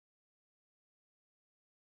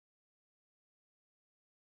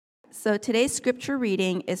So today's scripture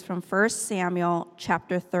reading is from 1 Samuel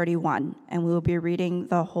chapter 31, and we will be reading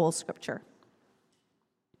the whole scripture.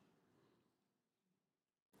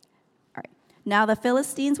 All right. Now the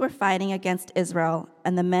Philistines were fighting against Israel,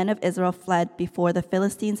 and the men of Israel fled before the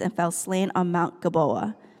Philistines and fell slain on Mount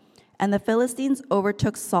Gilboa. And the Philistines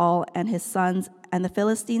overtook Saul and his sons, and the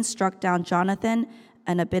Philistines struck down Jonathan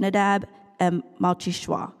and Abinadab and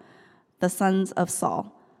Malchishua, the sons of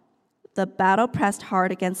Saul. The battle pressed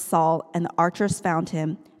hard against Saul, and the archers found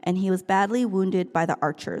him, and he was badly wounded by the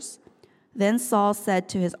archers. Then Saul said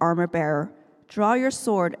to his armor-bearer, "Draw your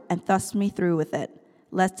sword and thrust me through with it,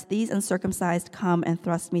 lest these uncircumcised come and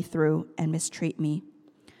thrust me through and mistreat me."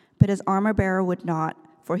 But his armor-bearer would not,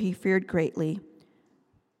 for he feared greatly.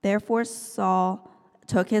 Therefore Saul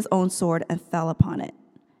took his own sword and fell upon it.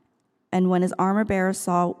 And when his armor-bearer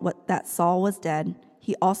saw that Saul was dead,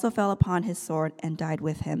 he also fell upon his sword and died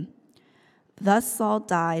with him. Thus Saul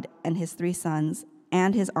died, and his 3 sons,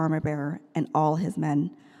 and his armor-bearer, and all his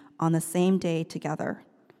men, on the same day together.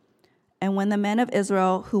 And when the men of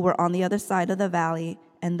Israel who were on the other side of the valley,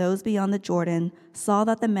 and those beyond the Jordan, saw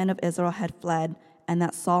that the men of Israel had fled, and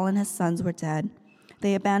that Saul and his sons were dead,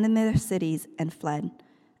 they abandoned their cities and fled,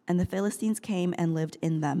 and the Philistines came and lived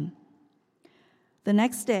in them. The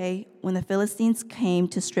next day, when the Philistines came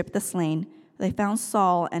to strip the slain, they found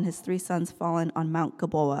Saul and his 3 sons fallen on Mount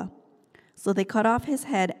Gilboa. So they cut off his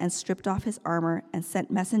head and stripped off his armor and sent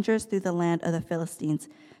messengers through the land of the Philistines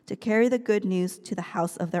to carry the good news to the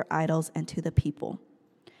house of their idols and to the people.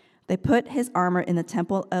 They put his armor in the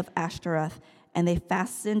temple of Ashtoreth, and they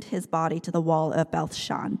fastened his body to the wall of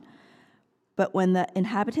Bethshan. But when the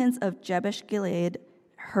inhabitants of Jabesh-Gilead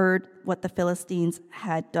heard what the Philistines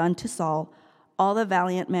had done to Saul, all the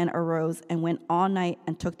valiant men arose and went all night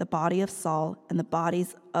and took the body of Saul and the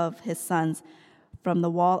bodies of his sons from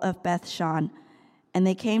the wall of Bethshan, and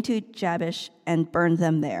they came to Jabesh and burned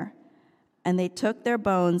them there. And they took their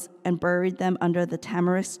bones and buried them under the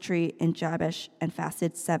tamarisk tree in Jabesh and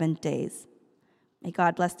fasted 7 days. May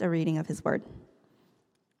God bless the reading of his word.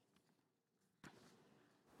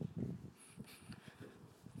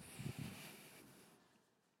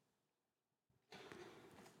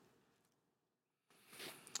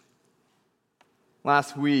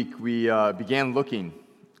 Last week, we began looking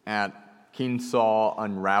at King Saul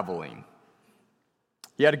unraveling.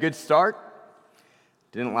 He had a good start,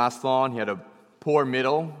 didn't last long. He had a poor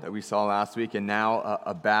middle that we saw last week, and now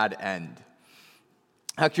a bad end.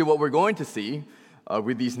 Actually, what we're going to see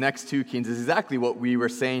with these next 2 kings is exactly what we were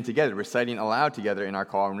saying together, reciting aloud together in our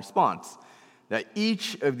call and response, that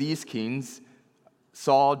each of these kings,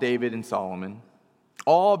 Saul, David, and Solomon,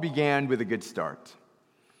 all began with a good start,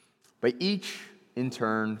 but each in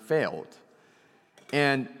turn failed.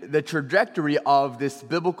 And the trajectory of this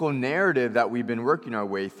biblical narrative that we've been working our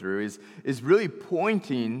way through is really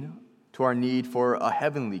pointing to our need for a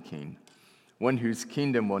heavenly king, one whose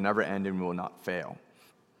kingdom will never end and will not fail.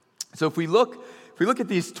 So if we look at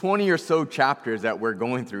these 20 or so chapters that we're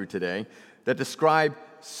going through today that describe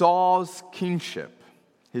Saul's kingship,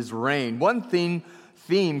 his reign, one theme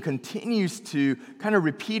continues to kind of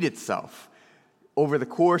repeat itself over the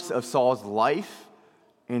course of Saul's life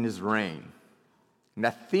and his reign. And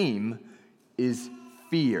that theme is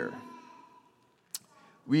fear.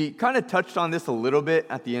 We kind of touched on this a little bit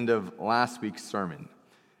at the end of last week's sermon.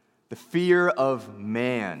 The fear of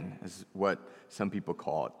man is what some people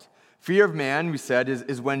call it. Fear of man, we said,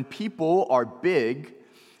 is when people are big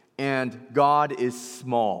and God is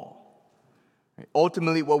small.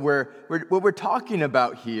 Ultimately, what we're talking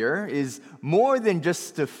about here is more than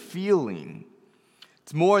just a feeling.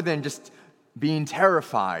 It's more than just being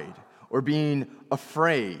terrified or being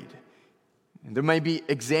afraid. And there may be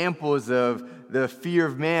examples of the fear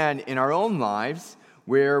of man in our own lives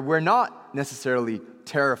where we're not necessarily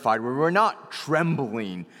terrified, where we're not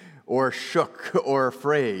trembling or shook or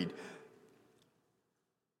afraid.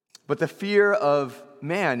 But the fear of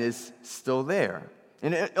man is still there.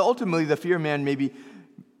 And ultimately, the fear of man may be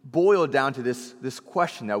boiled down to this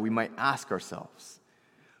question that we might ask ourselves.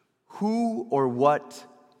 Who or what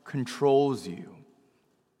controls you?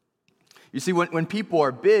 You see, when people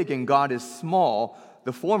are big and God is small,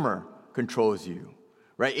 the former controls you,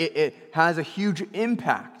 right? It has a huge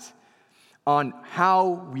impact on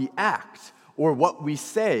how we act or what we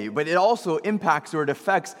say, but it also impacts or it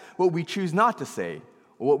affects what we choose not to say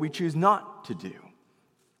or what we choose not to do.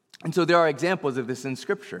 And so there are examples of this in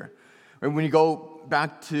Scripture. When you go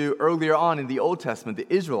back to earlier on in the Old Testament, the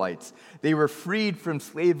Israelites, they were freed from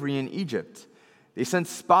slavery in Egypt. They sent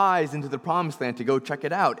spies into the Promised Land to go check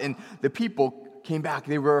it out. And the people came back.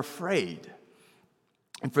 They were afraid.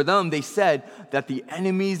 And for them, they said that the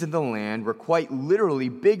enemies of the land were quite literally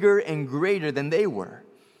bigger and greater than they were.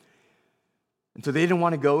 And so they didn't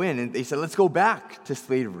want to go in, and they said, let's go back to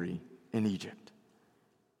slavery in Egypt.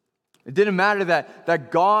 It didn't matter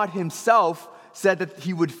that God himself said that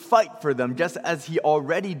he would fight for them, just as he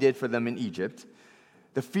already did for them in Egypt.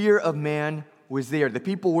 The fear of man was there. The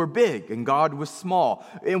people were big, and God was small.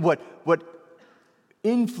 And what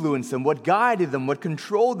influenced them, what guided them, what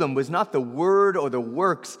controlled them was not the word or the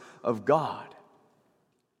works of God.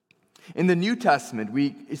 In the New Testament,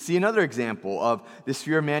 we see another example of this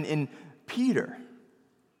fear of man in Peter.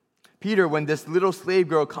 Peter, when this little slave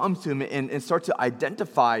girl comes to him and starts to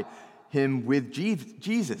identify him with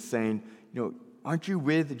Jesus, saying, aren't you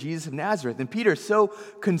with Jesus of Nazareth? And Peter is so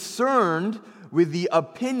concerned with the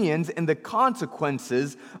opinions and the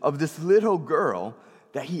consequences of this little girl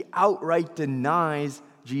that he outright denies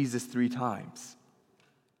Jesus 3 times.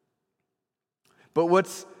 But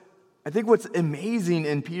what's amazing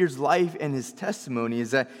in Peter's life and his testimony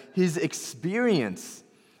is that his experience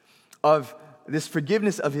of this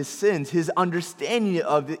forgiveness of his sins, his understanding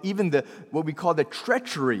of what we call the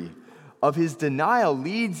treachery of his denial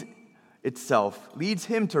leads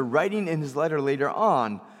him to writing in his letter later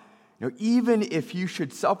on, even if you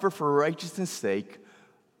should suffer for righteousness' sake,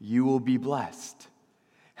 you will be blessed.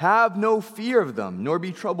 Have no fear of them, nor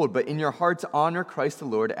be troubled, but in your hearts honor Christ the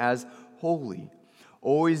Lord as holy,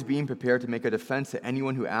 always being prepared to make a defense to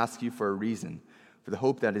anyone who asks you for a reason for the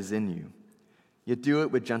hope that is in you. Yet do it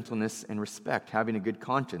with gentleness and respect, having a good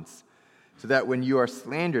conscience, so that when you are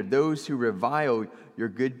slandered, those who revile your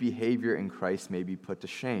good behavior in Christ may be put to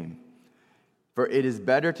shame. For it is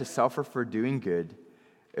better to suffer for doing good,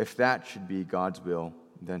 if that should be God's will,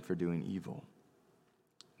 than for doing evil.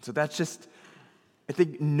 So that's just, I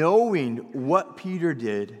think, knowing what Peter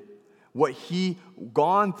did, what he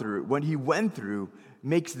gone through, what he went through,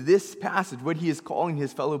 makes this passage, what he is calling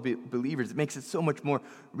his fellow believers, it makes it so much more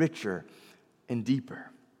richer and deeper.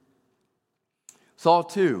 Saul,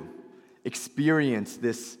 too, experienced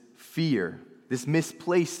this fear, this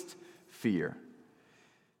misplaced fear.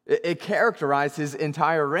 It characterized his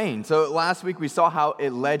entire reign. So last week we saw how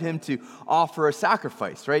it led him to offer a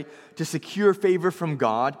sacrifice, right? To secure favor from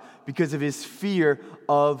God because of his fear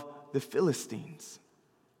of the Philistines.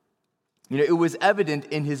 It was evident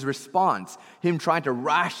in his response, him trying to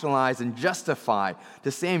rationalize and justify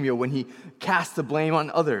to Samuel when he cast the blame on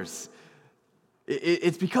others.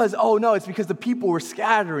 It's because the people were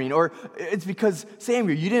scattering, or it's because,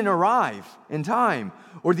 Samuel, you didn't arrive in time,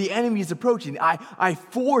 or the enemy is approaching. I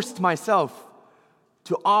forced myself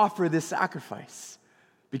to offer this sacrifice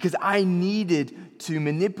because I needed to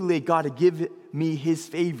manipulate God to give me his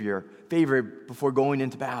favor before going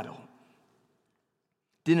into battle.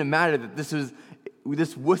 Didn't matter that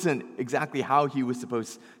this wasn't exactly how he was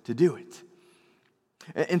supposed to do it.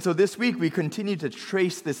 And so this week we continue to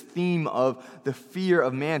trace this theme of the fear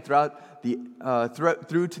of man through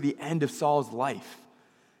to the end of Saul's life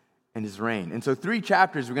and his reign. And so 3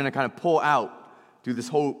 chapters we're going to kind of pull out through this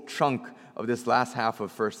whole chunk of this last half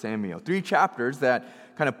of 1 Samuel. 3 chapters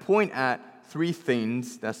that kind of point at 3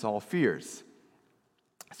 things that Saul fears.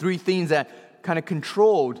 3 things that kind of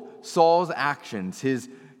controlled Saul's actions, his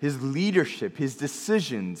leadership, his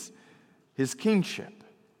decisions, his kingship.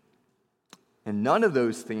 And none of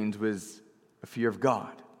those things was a fear of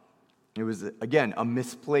God. It was, again, a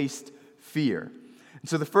misplaced fear. And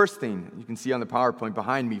so the first thing you can see on the PowerPoint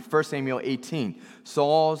behind me, 1 Samuel 18,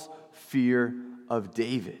 Saul's fear of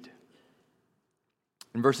David.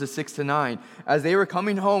 In verses 6 to 9, as they were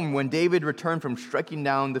coming home when David returned from striking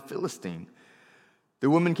down the Philistine, the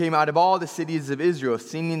women came out of all the cities of Israel,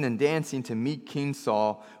 singing and dancing to meet King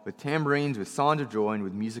Saul with tambourines, with songs of joy, and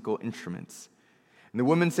with musical instruments. And the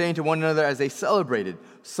women saying to one another as they celebrated,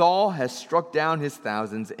 Saul has struck down his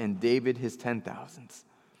thousands and David his 10,000s.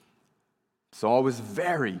 Saul was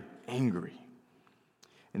very angry,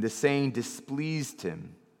 and the saying displeased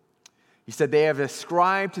him. He said, they have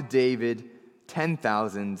ascribed to David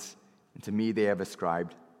 10,000s, and to me they have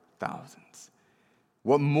ascribed thousands.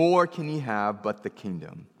 What more can he have but the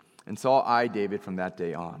kingdom? And Saul eyed David from that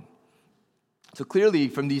day on. So clearly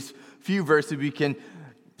from these few verses we can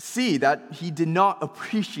see that he did not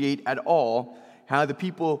appreciate at all how the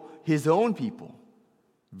people, his own people,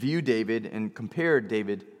 viewed David and compared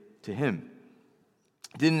David to him.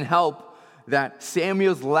 It didn't help that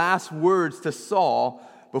Samuel's last words to Saul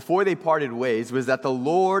before they parted ways was that the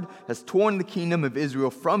Lord has torn the kingdom of Israel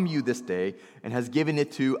from you this day and has given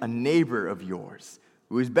it to a neighbor of yours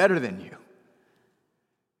who is better than you.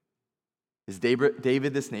 Is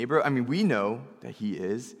David this neighbor? I mean, we know that he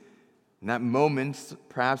is. In that moment,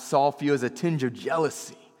 perhaps Saul feels a tinge of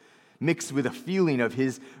jealousy. mixed with a feeling of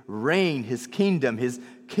his reign, his kingdom, his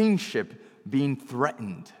kingship being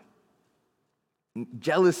threatened.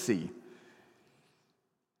 Jealousy.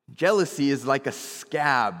 Jealousy is like a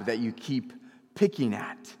scab that you keep picking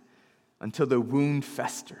at until the wound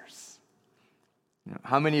festers.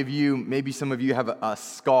 How many of you, maybe some of you, have a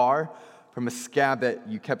scar from a scab that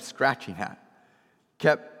you kept scratching at,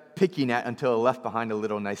 kept picking at until it left behind a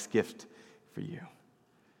little nice gift for you?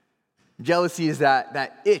 Jealousy is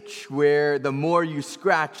that itch where the more you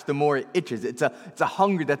scratch, the more it itches. It's a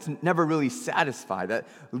hunger that's never really satisfied, that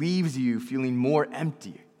leaves you feeling more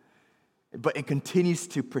empty. But it continues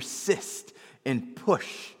to persist and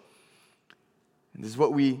push. And this is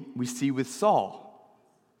what we see with Saul.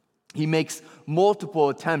 He makes multiple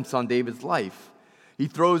attempts on David's life. He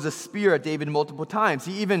throws a spear at David multiple times.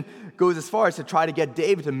 He even goes as far as to try to get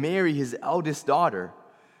David to marry his eldest daughter.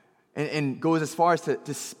 And goes as far as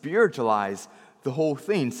to spiritualize the whole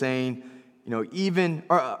thing, saying,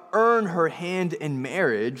 earn her hand in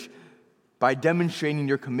marriage by demonstrating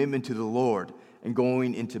your commitment to the Lord and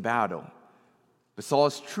going into battle. But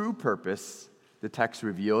Saul's true purpose, the text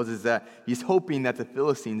reveals, is that he's hoping that the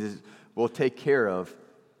Philistines will take care of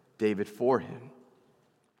David for him.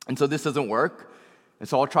 And so this doesn't work, and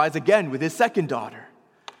Saul tries again with his second daughter.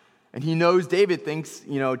 And he knows, David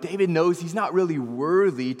knows he's not really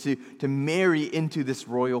worthy to marry into this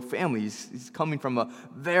royal family. He's coming from a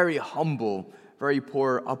very humble, very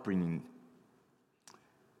poor upbringing.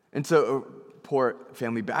 And so, poor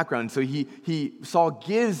family background. So Saul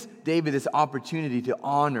gives David this opportunity to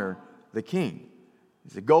honor the king. He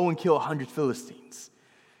said, go and kill 100 Philistines,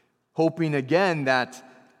 hoping again that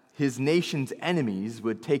his nation's enemies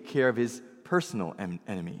would take care of his personal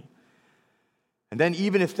enemy. And then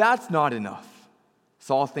even if that's not enough,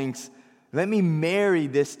 Saul thinks, let me marry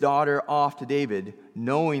this daughter off to David,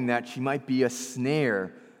 knowing that she might be a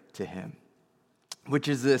snare to him, which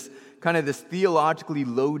is this theologically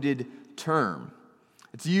loaded term.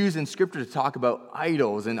 It's used in Scripture to talk about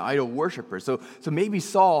idols and idol worshipers. So maybe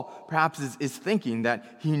Saul perhaps is thinking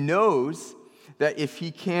that he knows that if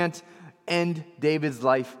he can't end David's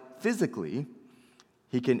life physically,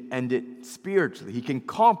 he can end it spiritually. He can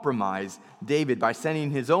compromise David by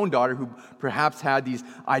sending his own daughter, who perhaps had these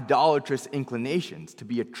idolatrous inclinations, to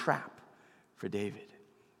be a trap for David.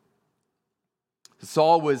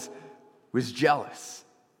 Saul was jealous.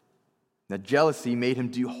 That jealousy made him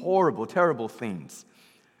do horrible, terrible things.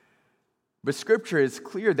 But Scripture is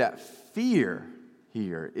clear that fear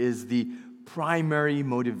here is the primary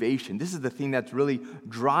motivation. This is the thing that's really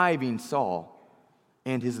driving Saul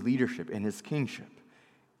and his leadership and his kingship.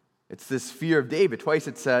 It's this fear of David. Twice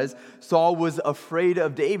it says, Saul was afraid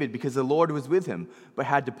of David because the Lord was with him, but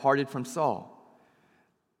had departed from Saul.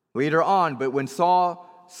 Later on, but when Saul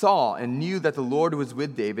saw and knew that the Lord was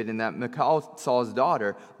with David and that Michal, Saul's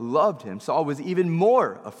daughter, loved him, Saul was even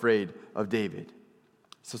more afraid of David.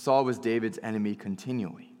 So Saul was David's enemy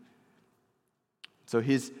continually. So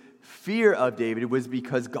his fear of David was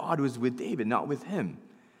because God was with David, not with him.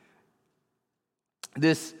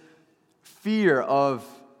 This fear of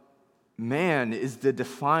man is the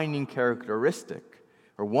defining characteristic,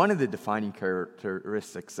 or one of the defining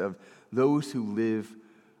characteristics of those who live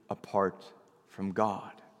apart from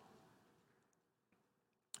God.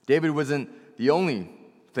 David wasn't the only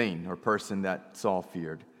thing or person that Saul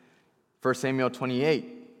feared. 1 Samuel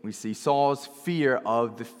 28, we see Saul's fear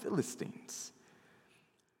of the Philistines.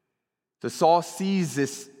 So Saul sees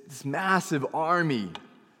this massive army,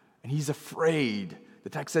 and he's afraid.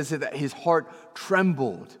 The text says that his heart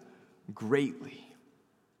trembled greatly.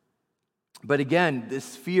 But again,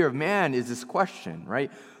 this fear of man is this question,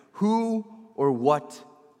 right? Who or what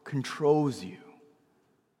controls you?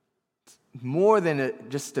 It's more than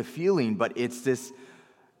just a feeling, but it's this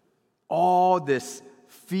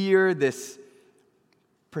fear, this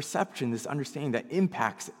perception, this understanding that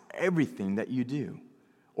impacts everything that you do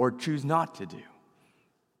or choose not to do.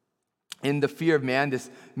 In the fear of man, this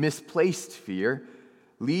misplaced fear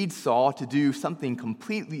leads Saul to do something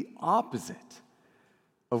completely opposite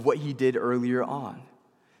of what he did earlier on.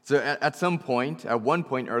 So at one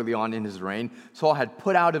point early on in his reign, Saul had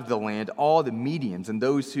put out of the land all the mediums and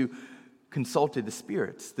those who consulted the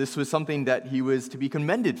spirits. This was something that he was to be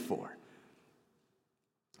commended for.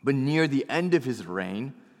 But near the end of his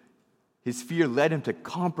reign, his fear led him to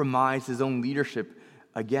compromise his own leadership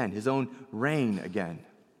again, his own reign again.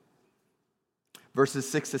 Verses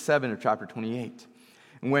 6-7 of chapter 28.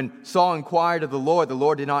 And when Saul inquired of the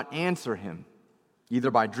Lord did not answer him,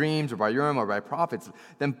 either by dreams or by Urim or by prophets.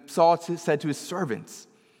 Then Saul said to his servants,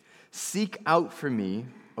 "Seek out for me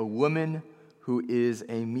a woman who is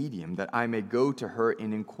a medium, that I may go to her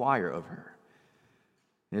and inquire of her.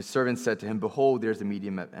 And his servant said to him, Behold, there's a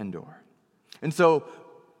medium at Endor. And so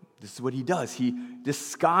this is what he does. He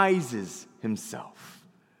disguises himself.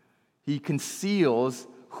 He conceals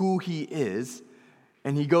who he is,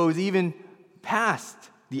 and he goes even past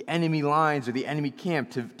the enemy lines or the enemy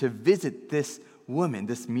camp to visit this woman,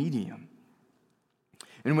 this medium.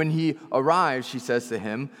 And when he arrives, she says to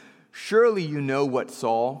him, Surely you know what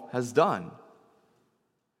Saul has done,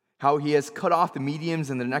 how he has cut off the mediums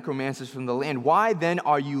and the necromancers from the land. Why then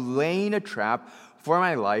are you laying a trap for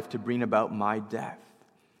my life to bring about my death?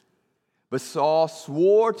 But Saul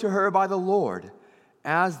swore to her by the Lord,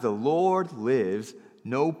 As the Lord lives,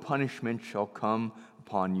 no punishment shall come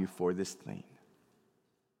upon you for this thing.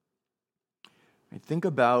 And think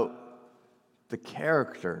about the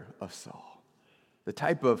character of Saul, the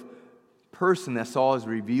type of person that Saul is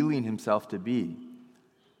revealing himself to be,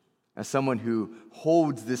 as someone who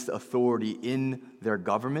holds this authority in their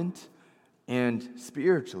government and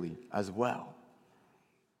spiritually as well.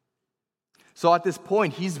 So at this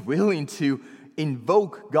point, he's willing to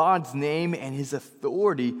invoke God's name and his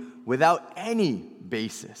authority without any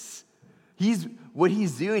basis. What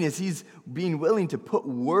he's doing is he's being willing to put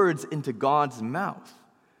words into God's mouth.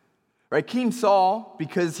 Right? King Saul,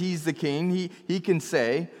 because he's the king, he can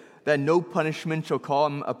say that no punishment shall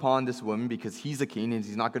come upon this woman because he's a king and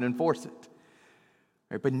he's not going to enforce it.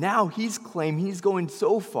 Right? But now he's going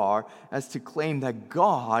so far as to claim that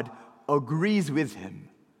God agrees with him,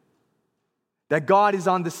 that God is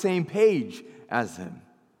on the same page as him.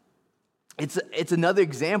 It's another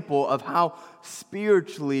example of how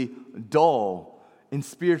spiritually dull and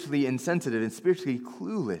spiritually insensitive and spiritually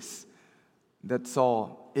clueless that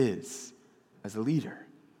Saul is as a leader,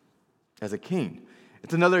 as a king.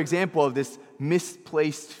 It's another example of this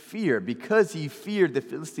misplaced fear. Because he feared the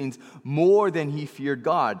Philistines more than he feared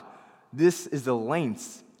God, this is the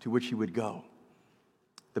lengths to which he would go.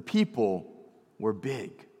 The people were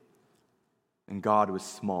big, and God was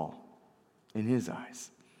small in his eyes.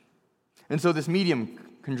 And so this medium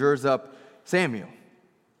conjures up Samuel.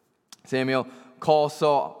 Samuel calls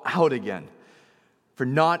Saul out again for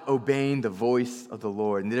not obeying the voice of the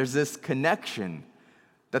Lord. And there's this connection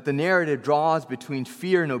that the narrative draws between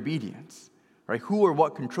fear and obedience, right? Who or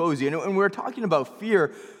what controls you? And when we're talking about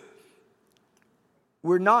fear,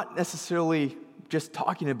 we're not necessarily just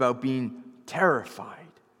talking about being terrified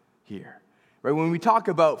here, right? When we talk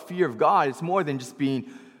about fear of God, it's more than just being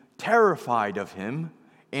terrified of him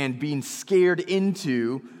and being scared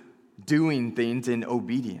into doing things in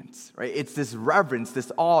obedience, right? It's this reverence, this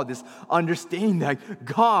awe, this understanding that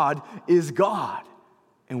God is God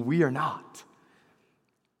and we are not.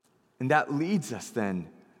 And that leads us then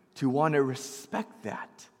to want to respect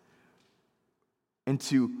that and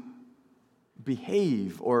to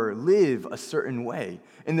behave or live a certain way.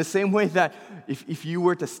 In the same way that if you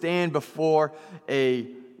were to stand before a,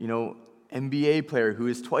 NBA player who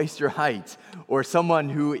is twice your height, or someone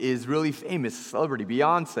who is really famous, a celebrity,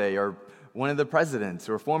 Beyonce, or one of the presidents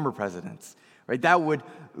or former presidents, right? That would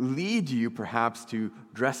lead you perhaps to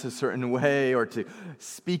dress a certain way or to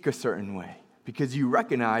speak a certain way because you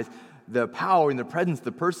recognize the power and the presence of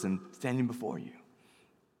the person standing before you.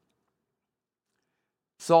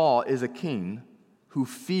 Saul is a king who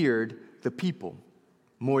feared the people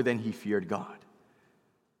more than he feared God.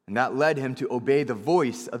 And that led him to obey the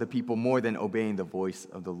voice of the people more than obeying the voice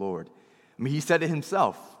of the Lord. I mean, he said it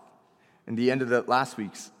himself in the end of the last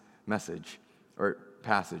week's message or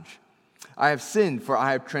passage. I have sinned, for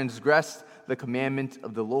I have transgressed the commandment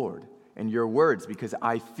of the Lord and your words, because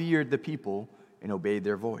I feared the people and obeyed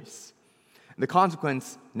their voice. And the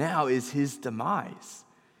consequence now is his demise.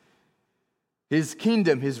 His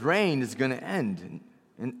kingdom, his reign is going to end.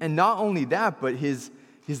 And not only that, but his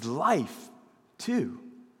life too.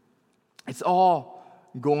 It's all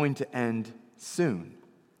going to end soon,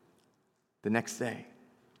 the next day.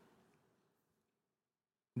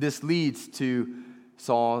 This leads to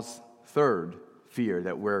Saul's third fear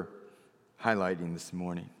that we're highlighting this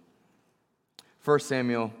morning. 1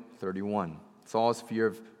 Samuel 31, Saul's fear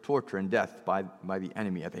of torture and death by the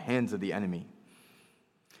enemy, at the hands of the enemy.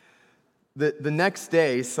 The next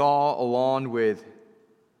day, Saul, along with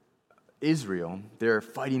Israel, they're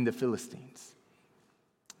fighting the Philistines.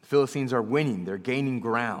 The Philistines are winning. They're gaining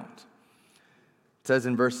ground. It says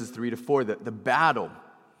in verses 3-4 that the battle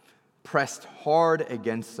pressed hard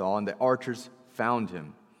against Saul, and the archers found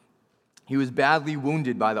him. He was badly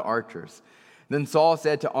wounded by the archers. Then Saul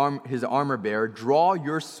said to his armor-bearer, "Draw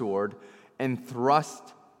your sword and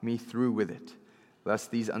thrust me through with it,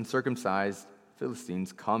 lest these uncircumcised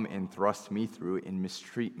Philistines come and thrust me through and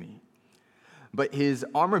mistreat me." But his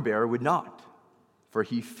armor-bearer would not, for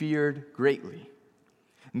he feared greatly.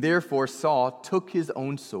 Therefore Saul took his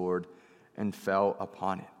own sword and fell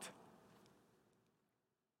upon it.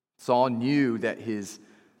 Saul knew that his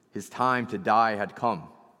time to die had come.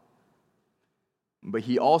 But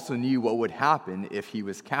he also knew what would happen if he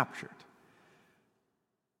was captured.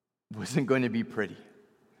 It wasn't going to be pretty.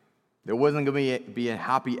 There wasn't going to be a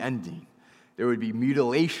happy ending. There would be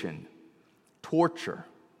mutilation, torture,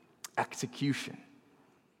 execution.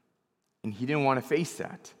 And he didn't want to face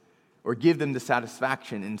that or give them the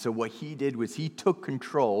satisfaction. And so what he did was he took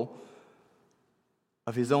control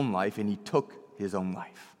of his own life, and he took his own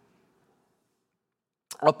life.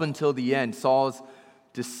 Up until the end, Saul's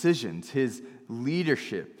decisions, his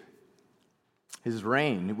leadership, his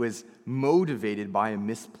reign was motivated by a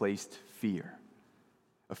misplaced fear.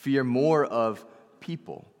 A fear more of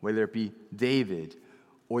people, whether it be David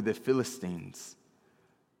or the Philistines,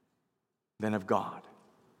 than of God.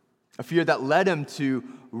 A fear that led him to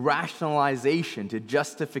rationalization, to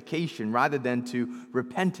justification, rather than to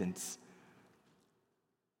repentance.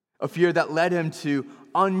 A fear that led him to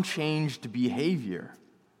unchanged behavior.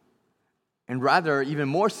 And rather, even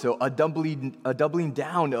more so, a doubling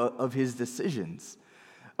down of his decisions.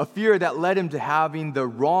 A fear that led him to having the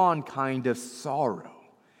wrong kind of sorrow.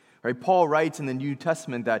 Right? Paul writes in the New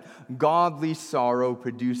Testament that godly sorrow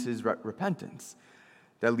produces repentance.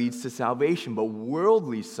 That leads to salvation, but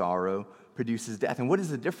worldly sorrow produces death. And what is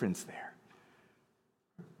the difference there?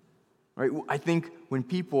 Right? I think when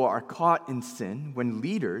people are caught in sin, when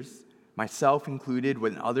leaders, myself included,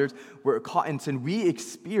 when others were caught in sin, we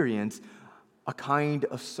experience a kind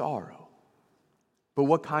of sorrow. But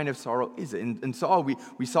what kind of sorrow is it? In Saul,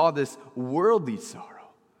 we saw this worldly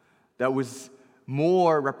sorrow that was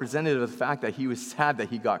more representative of the fact that he was sad that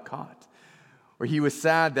he got caught. Or he was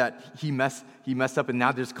sad that he messed up and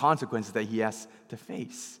now there's consequences that he has to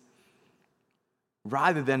face.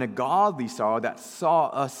 Rather than a godly sorrow that saw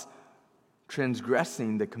us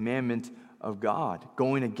transgressing the commandment of God,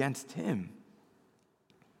 going against him,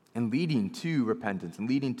 and leading to repentance and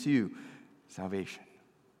leading to salvation.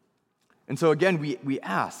 And so again, we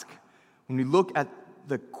ask, when we look at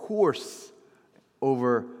the course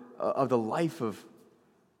of the life of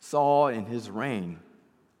Saul and his reign,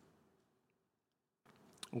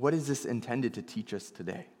 what is this intended to teach us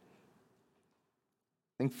today?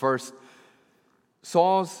 I think first,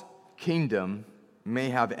 Saul's kingdom may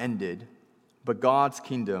have ended, but God's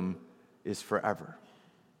kingdom is forever.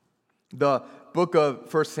 The book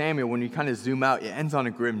of 1 Samuel, when you kind of zoom out, it ends on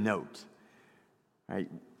a grim note. Right?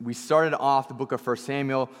 We started off the book of 1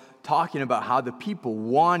 Samuel talking about how the people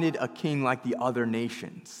wanted a king like the other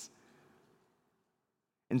nations.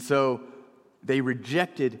 And so they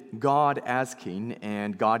rejected God as king,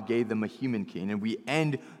 and God gave them a human king. And we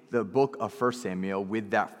end the book of 1 Samuel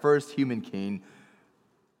with that first human king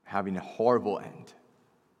having a horrible end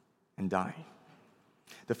and dying.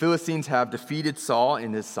 The Philistines have defeated Saul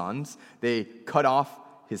and his sons. They cut off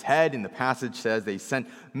his head, and the passage says they sent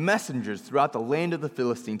messengers throughout the land of the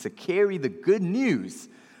Philistines to carry the good news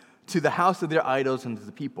to the house of their idols and to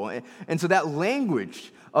the people. And so that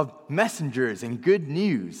language of messengers and good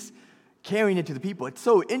news, carrying it to the people, it's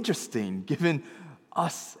so interesting given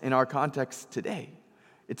us in our context today.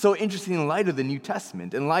 It's so interesting in light of the New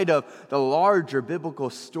Testament, in light of the larger biblical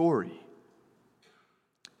story.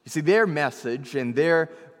 You see, their message and their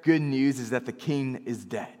good news is that the king is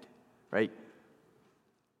dead, right?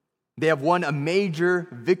 They have won a major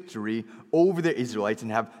victory over the Israelites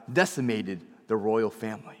and have decimated the royal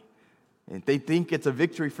family. And they think it's a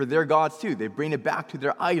victory for their gods too. They bring it back to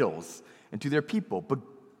their idols and to their people. But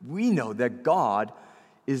we know that God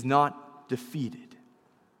is not defeated.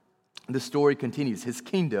 The story continues. His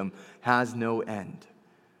kingdom has no end.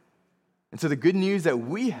 And so the good news that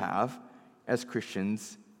we have as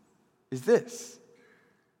Christians is this.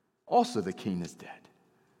 Also, the king is dead.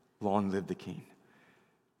 Long live the king.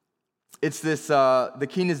 It's this, the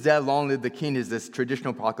king is dead, long live the king, is this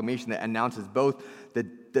traditional proclamation that announces both the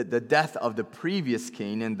death of the previous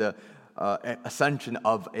king and the ascension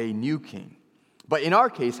of a new king. But in our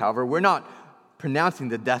case, however, we're not pronouncing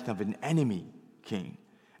the death of an enemy king.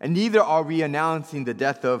 And neither are we announcing the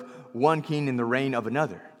death of one king in the reign of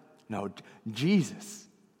another. No, Jesus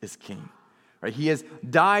is king. Right? He has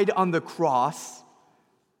died on the cross,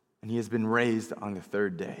 and he has been raised on the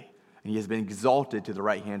third day. And he has been exalted to the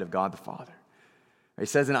right hand of God the Father. It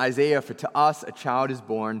says in Isaiah, "For to us a child is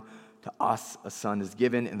born, to us a son is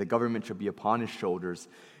given, and the government shall be upon his shoulders.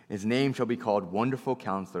 His name shall be called Wonderful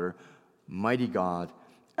Counselor, Mighty God,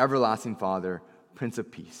 Everlasting Father, Prince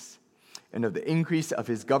of Peace. And of the increase of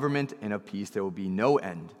his government and of peace there will be no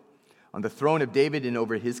end on the throne of David and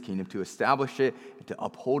over his kingdom, to establish it and to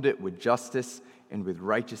uphold it with justice and with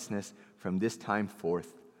righteousness from this time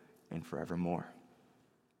forth and forevermore.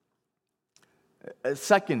 A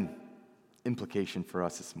second implication for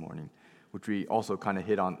us this morning, which we also kind of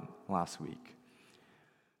hit on last week.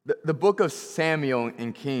 The book of Samuel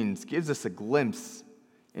and Kings gives us a glimpse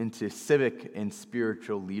into civic and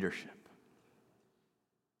spiritual leadership.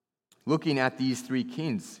 Looking at these three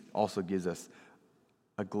kings also gives us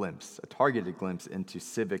a targeted glimpse into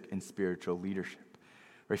civic and spiritual leadership.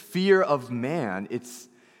 Right? Fear of man,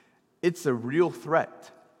 it's a real threat,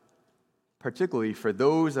 particularly for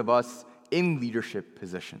those of us in leadership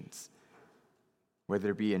positions,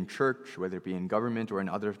 whether it be in church, whether it be in government, or in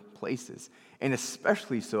other places, and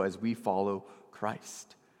especially so as we follow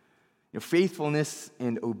Christ. Faithfulness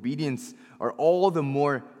and obedience are all the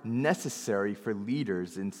more necessary for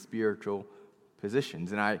leaders in spiritual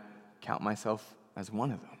positions, and I count myself as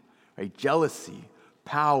one of them. Right? Jealousy,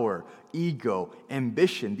 power, ego,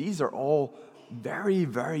 ambition, these are all very,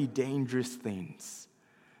 very dangerous things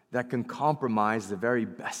that can compromise the very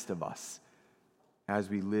best of us as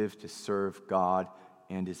we live to serve God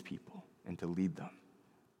and His people and to lead them.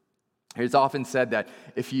 It's often said that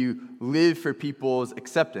if you live for people's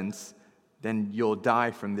acceptance, then you'll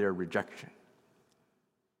die from their rejection.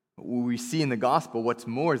 What we see in the gospel, what's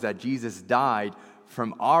more, is that Jesus died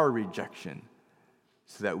from our rejection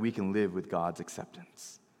so that we can live with God's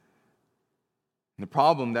acceptance. And the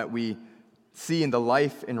problem that we see in the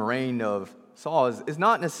life and reign of Saul is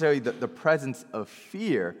not necessarily the presence of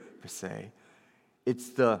fear per se, it's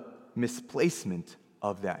the misplacement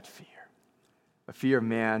of that fear. A fear of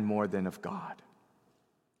man more than of God.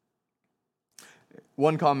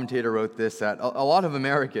 One commentator wrote this, that a lot of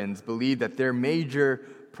Americans believe that their major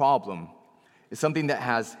problem is something that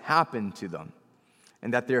has happened to them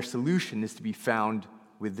and that their solution is to be found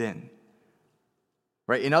within.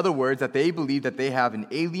 Right? In other words, that they believe that they have an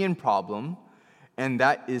alien problem and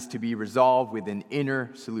that is to be resolved with an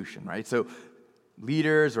inner solution, right? So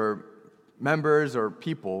leaders or members or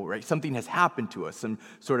people, right? Something has happened to us, some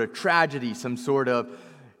sort of tragedy, some sort of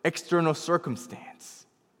external circumstance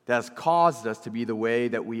that has caused us to be the way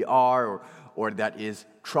that we are, or that is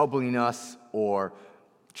troubling us or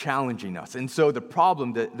challenging us. And so the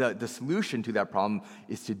problem, the solution to that problem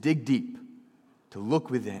is to dig deep, to look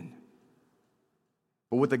within.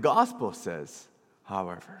 But what the gospel says,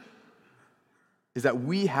 however, is that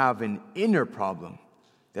we have an inner problem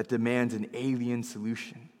that demands an alien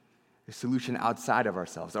solution, a solution outside of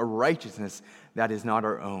ourselves, a righteousness that is not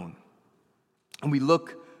our own. And we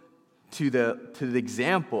look to the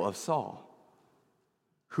example of Saul,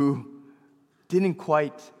 who didn't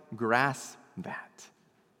quite grasp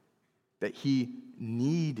that he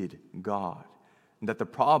needed God, and that the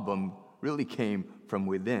problem really came from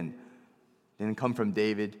within. Didn't come from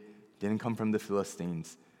David, didn't come from the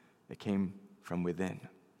Philistines. It came from within.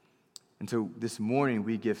 And so this morning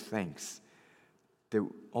we give thanks that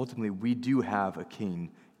ultimately we do have a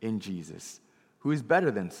king in Jesus who is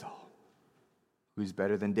better than Saul, who is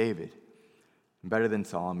better than David, and better than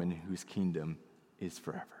Solomon, whose kingdom is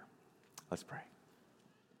forever. Let's pray.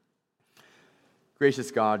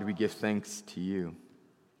 Gracious God, we give thanks to you,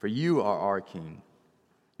 for you are our King.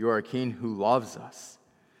 You are a King who loves us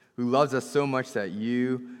so much that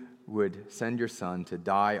you would send your Son to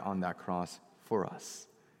die on that cross for us,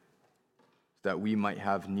 so that we might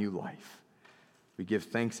have new life. We give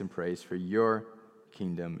thanks and praise, for your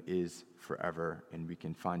kingdom is forever, and we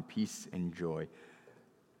can find peace and joy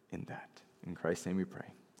in that. In Christ's name we pray.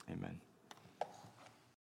 Amen.